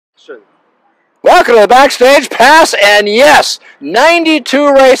Welcome to the backstage pass, and yes,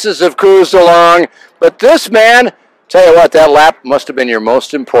 92 races have cruised along, but this man, tell you what, that lap must have been your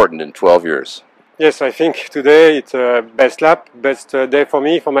most important in 12 years. Yes, I think today it's a best lap, best day for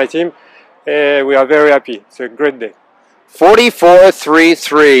me, for my team. We are very happy. It's a great day.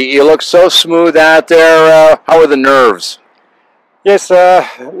 44.33. You look so smooth out there. How are the nerves? Yes, I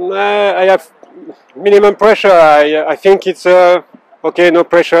have minimum pressure. I think it's okay. No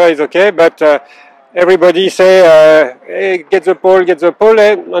pressure is okay, but everybody say, hey, get the pole,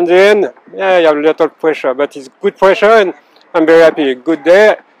 and on the end, yeah, I have a lot of pressure, but it's good pressure, and I'm very happy. Good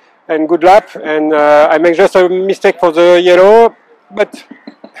day and good lap, and I make just a mistake for the yellow, but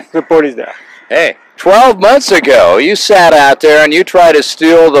the pole is there. Hey, 12 months ago, you sat out there and you tried to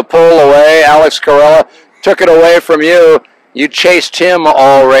steal the pole away. Alex Carella took it away from you. You chased him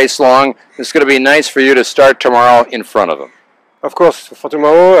all race long. It's going to be nice for you to start tomorrow in front of him. Of course, for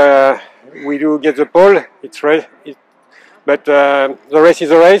tomorrow, we do get the pole. It's right, but the race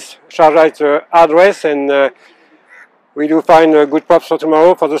is a race. Sharjah is a hard race, and we do find good props for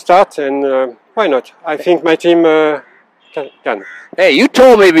tomorrow for the start. And why not? I think my team can. Hey, you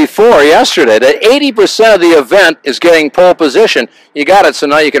told me before yesterday that 80% of the event is getting pole position. You got it, so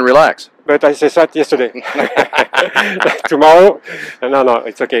now you can relax. But I said that yesterday. Tomorrow, no,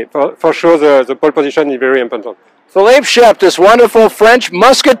 it's okay. For sure, the pole position is very important. Philippe Chiappe, this wonderful French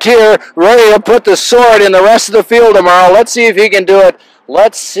musketeer, ready to put the sword in the rest of the field tomorrow. Let's see if he can do it.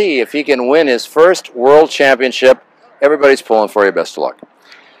 Let's see if he can win his first world championship. Everybody's pulling for you. Best of luck.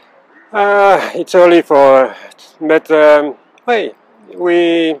 It's early for, but hey,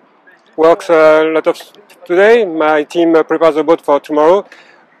 we work a lot of today. My team prepares the boat for tomorrow.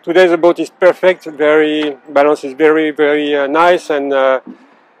 Today the boat is perfect. Very balance is very nice, and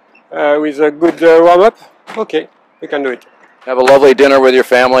with a good warm up. Okay. We can do it. Have a lovely dinner with your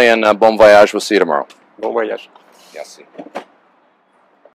family, and bon voyage. We'll see you tomorrow. Bon voyage. Merci.